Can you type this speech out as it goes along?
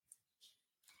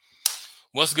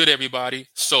What's good, everybody?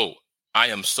 So, I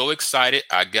am so excited.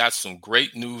 I got some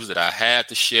great news that I had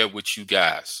to share with you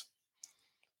guys.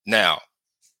 Now,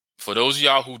 for those of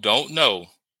y'all who don't know,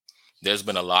 there's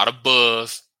been a lot of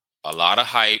buzz, a lot of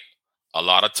hype, a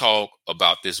lot of talk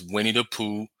about this Winnie the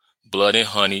Pooh Blood and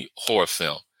Honey horror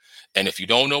film. And if you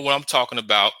don't know what I'm talking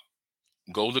about,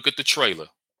 go look at the trailer.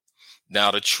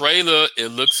 Now, the trailer, it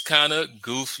looks kind of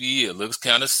goofy. It looks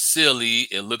kind of silly.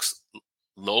 It looks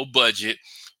low budget.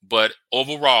 But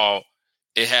overall,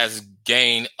 it has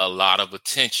gained a lot of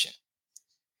attention.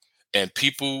 And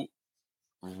people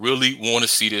really want to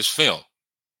see this film.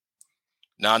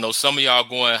 Now, I know some of y'all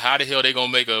going, how the hell they going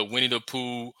to make a Winnie the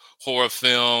Pooh horror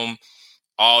film?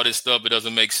 All this stuff, it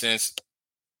doesn't make sense.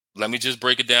 Let me just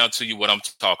break it down to you what I'm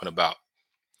talking about.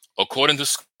 According to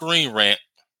Screen Rant,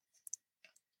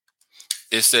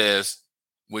 it says,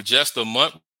 with just a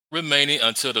month remaining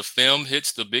until the film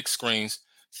hits the big screens,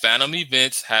 Phantom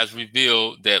Events has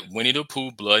revealed that Winnie the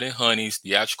Pooh Blood and Honey's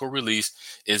theatrical release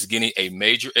is getting a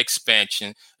major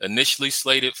expansion, initially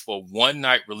slated for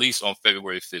one-night release on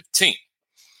February 15th.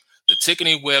 The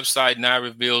ticketing website now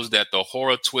reveals that the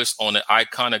horror twist on the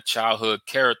iconic childhood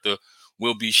character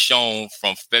will be shown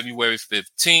from February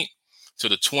 15th to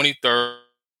the 23rd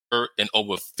in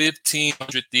over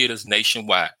 1,500 theaters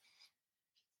nationwide.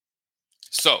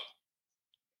 So,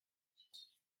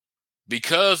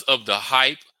 because of the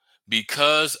hype,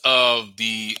 because of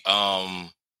the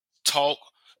talk,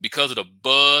 because of the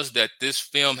buzz that this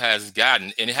film has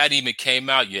gotten, and it hadn't even came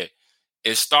out yet,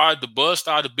 the buzz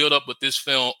started to build up with this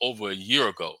film over a year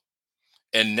ago.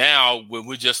 And now, when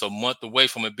we're just a month away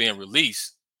from it being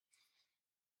released,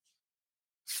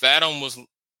 Fathom was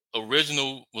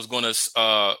going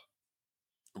to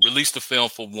release the film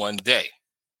for one day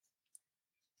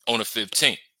on the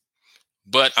 15th.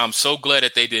 But I'm so glad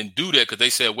that they didn't do that, because they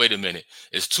said, wait a minute,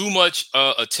 it's too much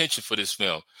attention for this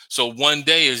film. So one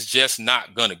day is just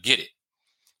not going to get it.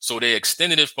 So they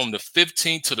extended it from the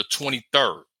 15th to the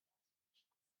 23rd,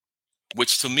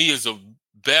 which to me is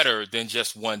better than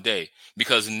just one day,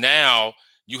 because now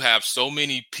you have so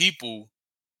many people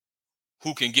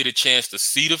who can get a chance to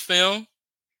see the film.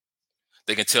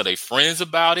 They can tell their friends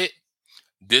about it.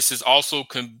 This is also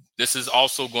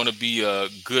going to be a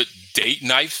good date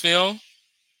night film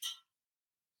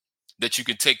that you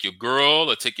can take your girl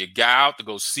or take your guy out to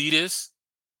go see this.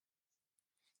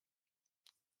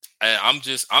 And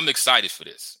I'm excited for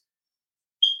this.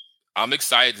 I'm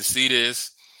excited to see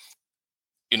this,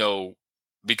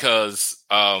 because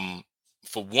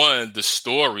for one, the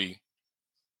story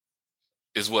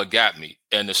is what got me.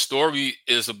 And the story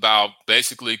is about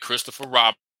basically Christopher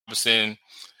Robinson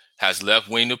has left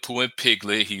Winnie the Pooh and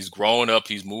Piglet. He's grown up.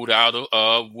 He's moved out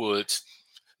of woods.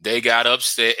 They got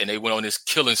upset and they went on this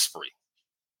killing spree.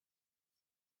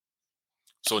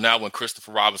 So now when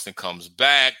Christopher Robinson comes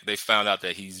back, they found out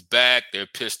that he's back. They're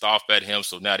pissed off at him.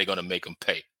 So now they're going to make him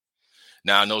pay.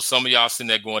 Now, I know some of y'all sitting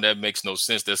there going, that makes no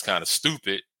sense. That's kind of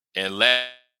stupid. And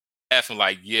laughing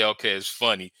like, yeah, okay, it's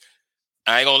funny.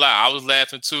 I ain't going to lie. I was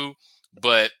laughing too.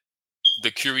 But the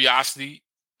curiosity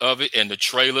of it and the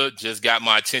trailer just got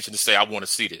my attention to say, I want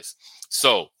to see this.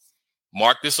 So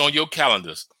mark this on your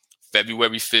calendars.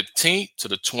 February 15th to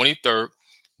the 23rd,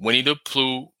 Winnie the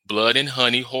Pooh Blood and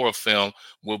Honey horror film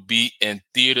will be in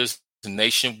theaters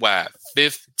nationwide,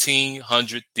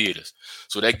 1,500 theaters.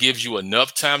 So that gives you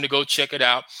enough time to go check it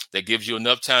out. That gives you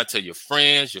enough time to tell your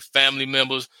friends, your family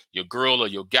members, your girl or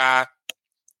your guy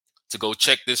to go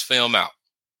check this film out.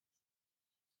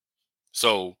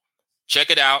 So check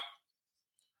it out.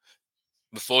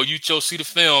 Before you see the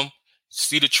film,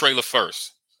 see the trailer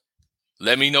first.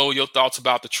 Let me know your thoughts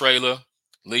about the trailer.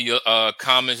 Leave your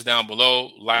comments down below.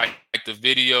 Like the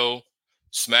video.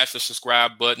 Smash the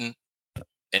subscribe button.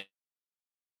 And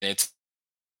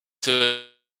until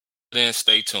then,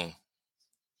 stay tuned.